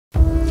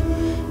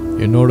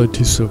In order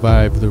to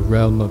survive the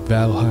realm of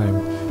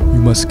Valheim, you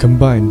must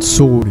combine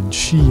sword and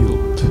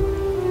shield,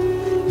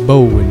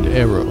 bow and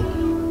arrow,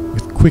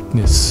 with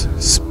quickness,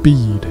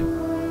 speed,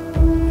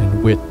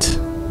 and wit.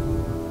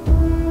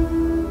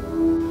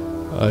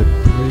 I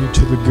pray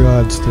to the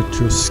gods that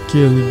your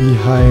skill be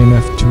high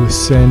enough to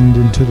ascend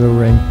into the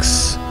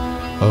ranks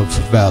of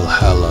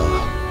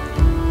Valhalla.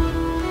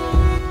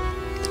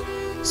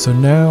 So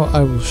now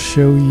I will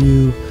show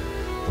you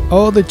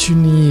all that you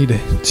need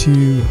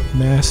to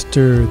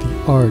master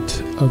the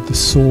art of the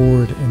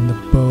sword and the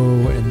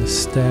bow and the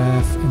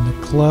staff and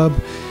the club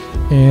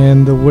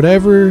and the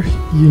whatever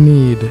you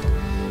need.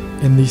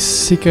 And the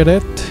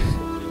secret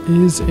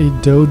is a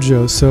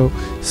dojo, so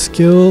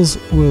skills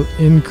will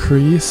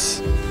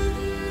increase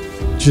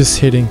just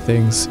hitting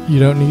things. You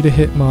don't need to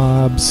hit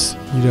mobs,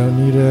 you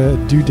don't need to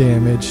do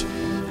damage,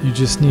 you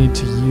just need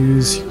to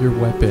use your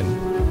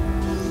weapon.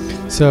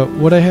 So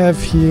what I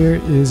have here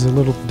is a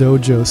little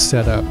dojo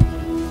setup.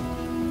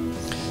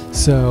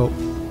 So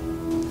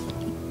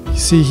you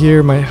see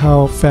here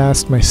how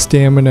fast my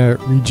stamina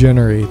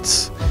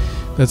regenerates.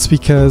 That's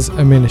because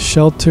I'm in a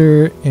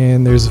shelter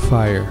and there's a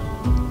fire.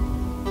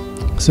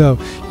 So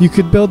you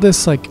could build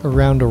this like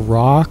around a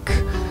rock.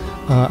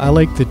 I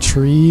like the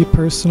tree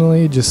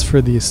personally just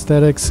for the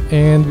aesthetics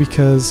and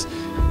because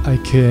I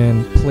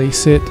can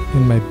place it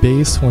in my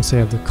base once I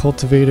have the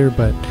cultivator,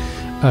 but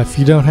if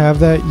you don't have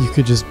that, you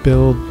could just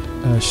build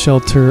a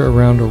shelter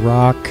around a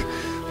rock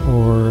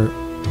or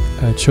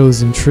a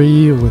chosen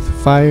tree with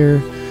a fire,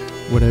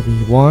 whatever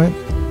you want.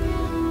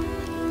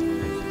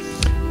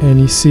 And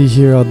you see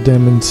here I'll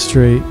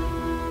demonstrate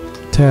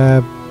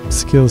tab,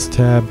 skills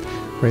tab.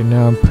 Right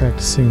now I'm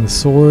practicing the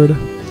sword.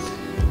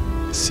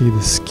 See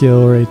the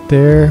skill right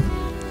there.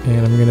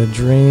 And I'm going to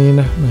drain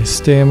my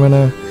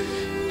stamina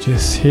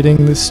just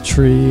hitting this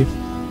tree,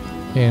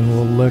 and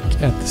we'll look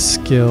at the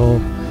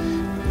skill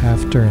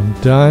after I'm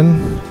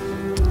done,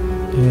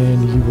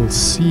 and you will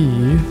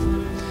see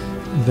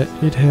that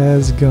it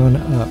has gone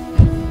up.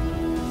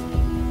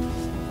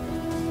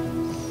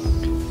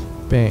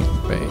 Bang,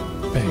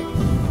 bang,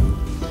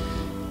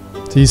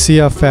 bang. So you see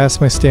how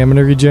fast my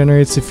stamina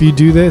regenerates? If you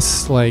do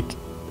this like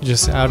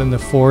just out in the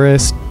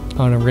forest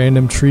on a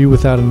random tree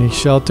without any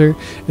shelter,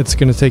 it's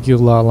going to take you a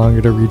lot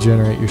longer to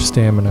regenerate your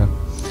stamina.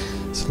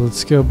 So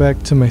let's go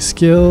back to my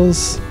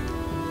skills.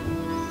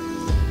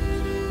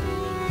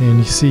 And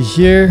you see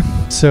here,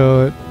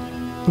 so it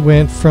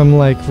went from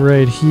like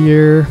right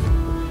here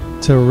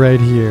to right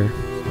here.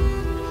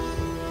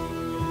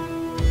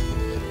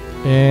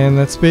 And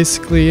that's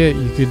basically it.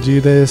 You could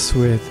do this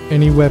with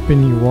any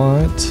weapon you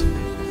want.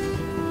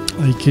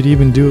 You could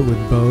even do it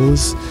with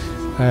bows.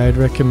 I'd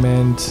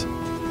recommend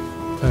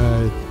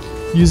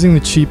using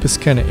the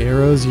cheapest kind of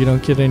arrows. You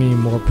don't get any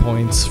more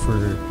points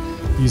for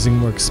using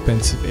more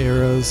expensive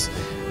arrows.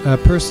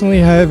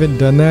 Personally, I haven't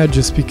done that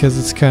just because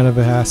it's kind of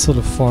a hassle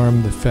to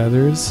farm the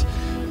feathers,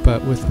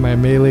 but with my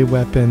melee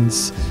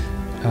weapons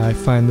I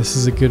find this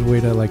is a good way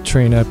to like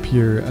train up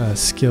your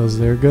skills.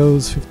 There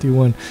goes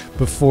 51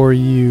 before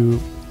you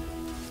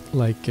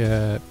like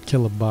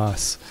kill a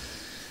boss.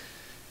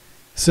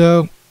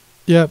 So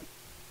yep,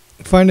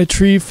 find a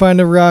tree,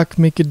 find a rock,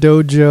 make a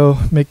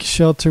dojo, make a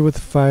shelter with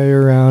a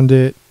fire around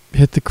it,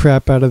 hit the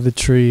crap out of the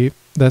tree.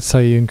 That's how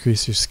you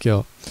increase your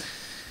skill.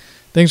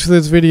 Thanks for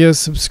this video,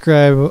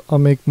 subscribe, I'll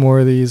make more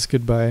of these,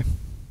 goodbye.